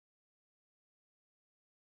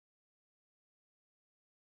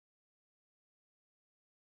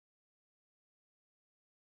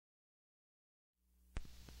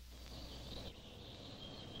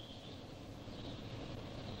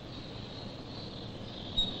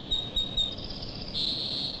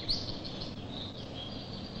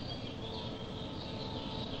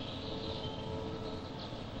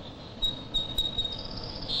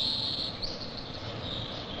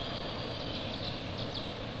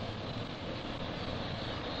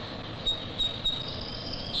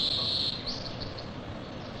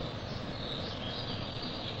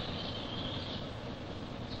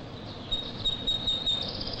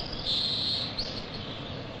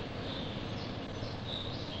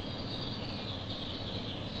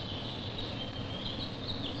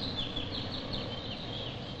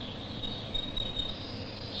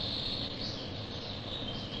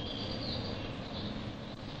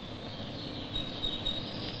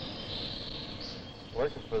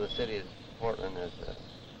working for the city of Portland as a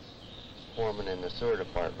foreman in the sewer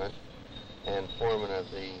department and foreman of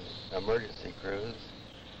the emergency crews,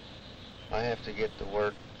 I have to get to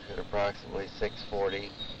work at approximately 6:40,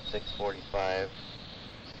 6:45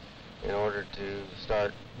 in order to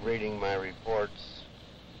start reading my reports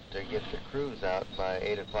to get the crews out by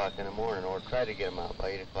 8 o'clock in the morning, or try to get them out by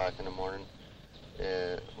 8 o'clock in the morning,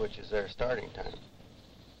 which is their starting time.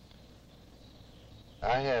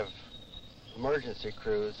 I have emergency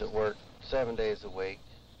crews that work 7 days a week,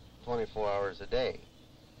 24 hours a day.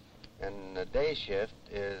 And the day shift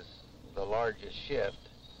is the largest shift,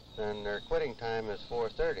 and their quitting time is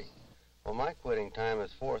 4:30. Well, my quitting time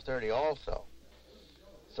is 4:30 also.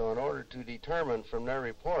 So in order to determine from their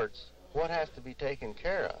reports what has to be taken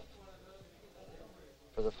care of,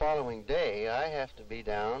 for the following day, I have to be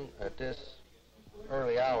down at this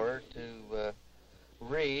early hour to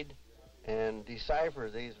read and decipher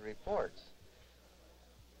these reports.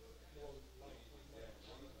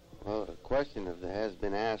 Well, a question that has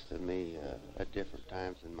been asked of me at different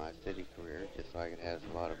times in my city career, just like it has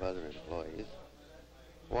a lot of other employees,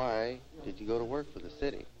 why did you go to work for the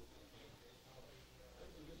city?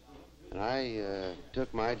 And I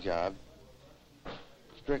took my job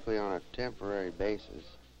strictly on a temporary basis.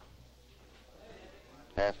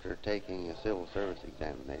 After taking a civil service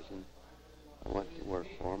examination, I went to work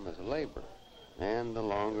for them as a laborer. And the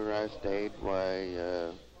longer I stayed,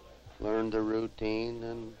 I learned the routine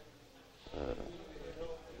and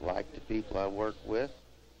liked the people I worked with,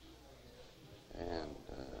 and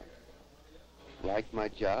liked my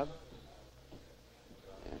job.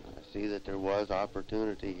 And I see that there was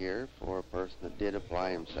opportunity here for a person that did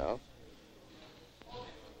apply himself.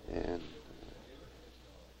 And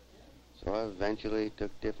so I eventually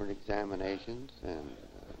took different examinations, and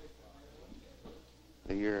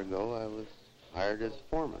a year ago I was hired as a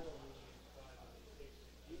foreman.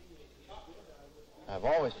 I've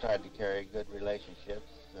always tried to carry good relationships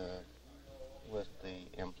with the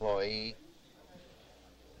employee.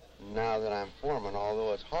 Now that I'm foreman,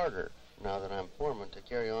 although it's harder now that I'm foreman to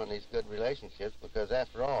carry on these good relationships, because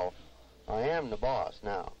after all, I am the boss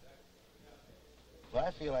now. But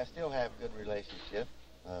I feel I still have good relationship.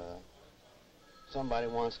 Somebody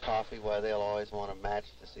wants coffee, well, they'll always want a match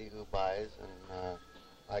to see who buys, and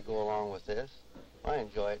I go along with this. I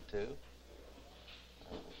enjoy it too.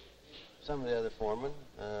 Some of the other foremen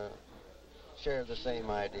share the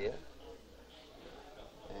same idea.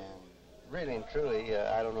 And really and truly,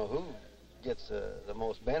 I don't know who gets the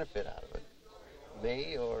most benefit out of it,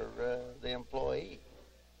 me or the employee.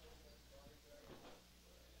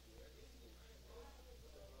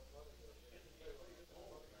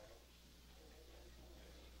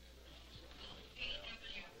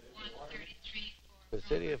 The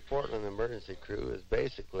City of Portland Emergency Crew is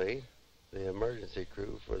basically the emergency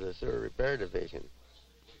crew for the Sewer Repair Division.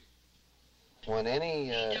 When any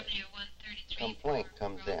complaint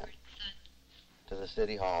comes in to the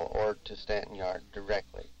City Hall or to Stanton Yard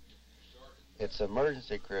directly, it's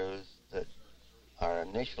emergency crews that are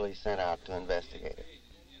initially sent out to investigate it.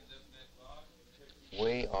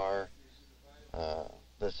 We are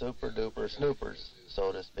the super-duper snoopers,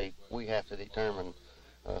 so to speak. We have to determine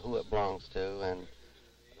who it belongs to and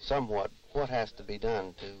somewhat what has to be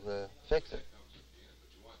done to fix it.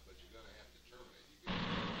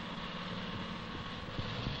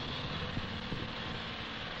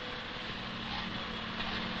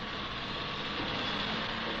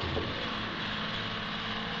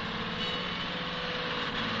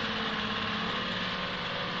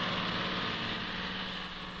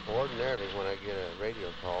 Ordinarily, when I get a radio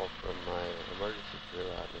call from my emergency crew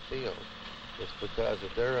out in the field, it's because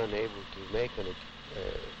if they're unable to make a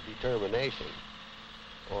determination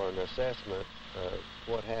or an assessment of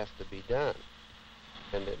what has to be done.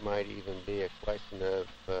 And it might even be a question of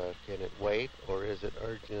can it wait, or is it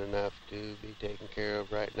urgent enough to be taken care of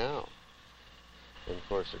right now? And of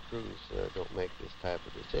course the crews don't make this type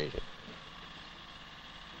of decision.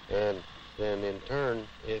 And then in turn,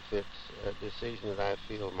 if it's a decision that I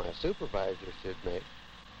feel my supervisor should make,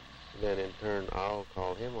 then in turn I'll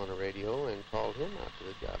call him on the radio and call him out to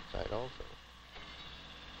the job site also.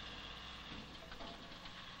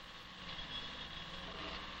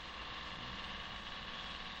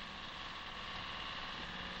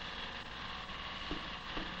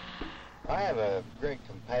 I have a great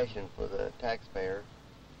compassion for the taxpayer,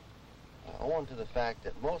 owing to the fact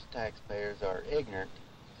that most taxpayers are ignorant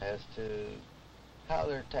as to how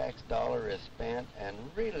their tax dollar is spent and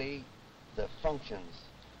really the functions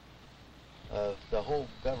of the whole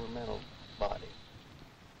governmental body.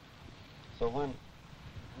 So when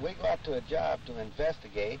we go out to a job to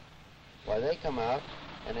investigate, Why, they come out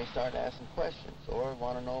and they start asking questions or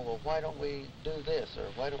want to know, well, why don't we do this or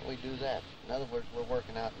why don't we do that? In other words, we're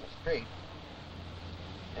working out in the street,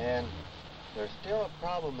 and there's still a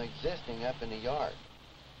problem existing up in the yard.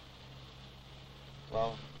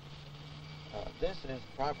 Well, this is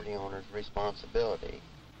property owner's responsibility,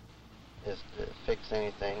 is to fix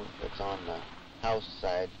anything that's on the house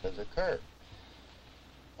side of the curb.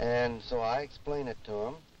 And so I explain it to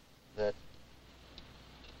him that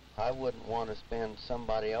I wouldn't want to spend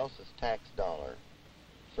somebody else's tax dollar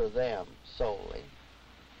for them solely,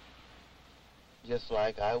 just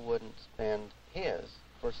like I wouldn't spend his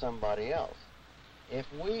for somebody else. If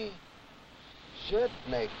we should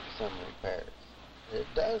make some repairs, it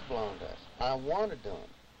does belong to us. I want to do them.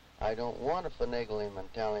 I don't want to finagle him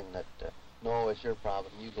and tell him that, no, it's your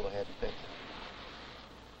problem, you go ahead and fix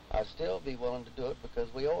it. I'd still be willing to do it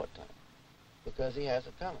because we owe it to him, because he has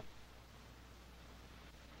it coming.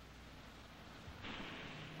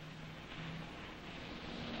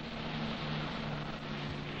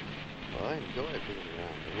 Well, I enjoy being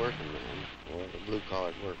around the working man, or the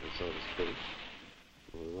blue-collared worker, so to speak.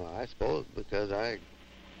 Well, I suppose because I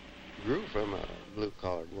grew from a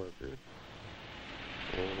blue-collared worker,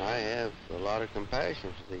 and I have a lot of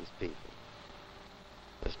compassion for these people,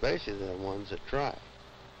 especially the ones that try.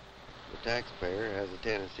 The taxpayer has a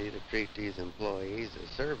tendency to treat these employees as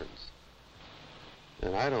servants,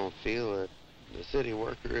 and I don't feel that the city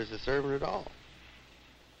worker is a servant at all.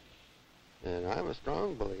 And I'm a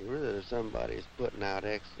strong believer that if somebody's putting out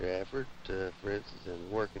extra effort, for instance,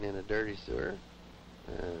 in working in a dirty sewer,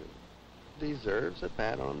 deserves a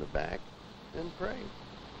pat on the back and praise.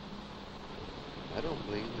 I don't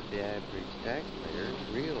believe that the average taxpayer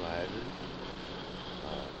realizes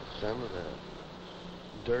some of the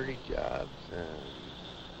dirty jobs and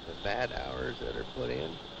the bad hours that are put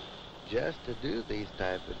in just to do these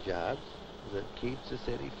type of jobs that keeps the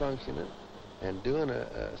city functioning and doing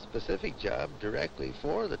a specific job directly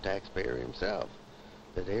for the taxpayer himself.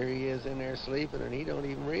 That here he is in there sleeping and he don't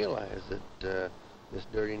even realize that this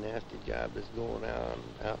dirty, nasty job is going out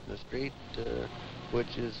in the street,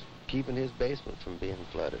 which is keeping his basement from being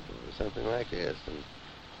flooded or something like this. And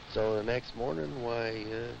so the next morning, why,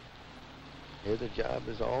 here the job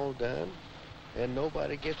is all done, and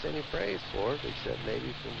nobody gets any praise for it, except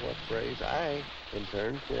maybe from what praise I, in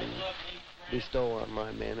turn, can bestow on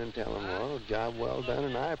my men and tell them, well, job well done,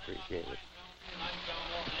 and I appreciate it.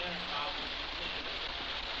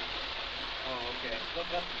 Oh, okay.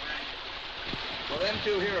 Look up. Well, them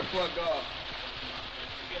two here are plugged off.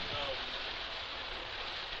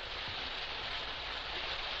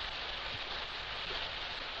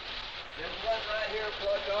 There's one right here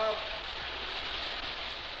plugged off.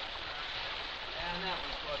 And that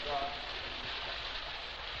one's plugged off.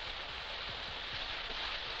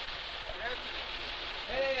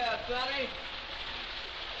 Hey, Sonny.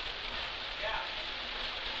 Yeah.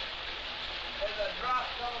 There's a drop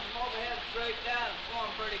coming from overhead straight down. It's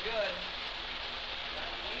going pretty good.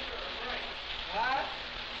 That's a leak or a break? Huh?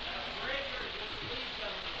 That's a break or just a leak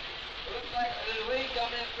coming? Looks like there's a leak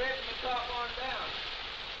coming in straight from the top on down.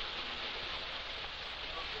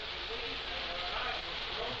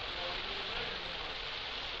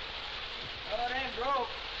 Oh, it ain't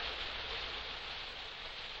broke.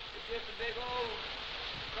 It's just a big old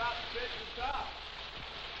drop straight from the top.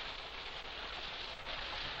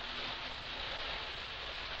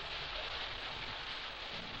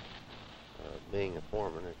 Being a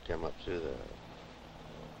foreman, had come up through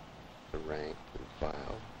the rank and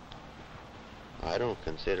file. I don't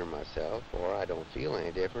consider myself, or I don't feel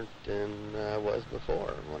any different than I was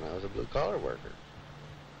before when I was a blue-collar worker.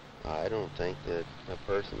 I don't think that a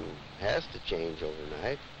person has to change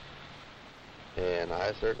overnight, and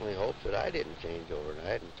I certainly hope that I didn't change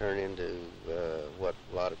overnight and turn into what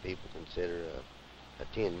a lot of people consider a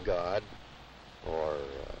tin god or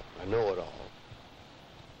a know-it-all.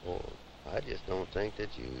 Well, I just don't think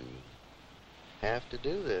that you have to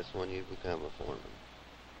do this when you become a foreman.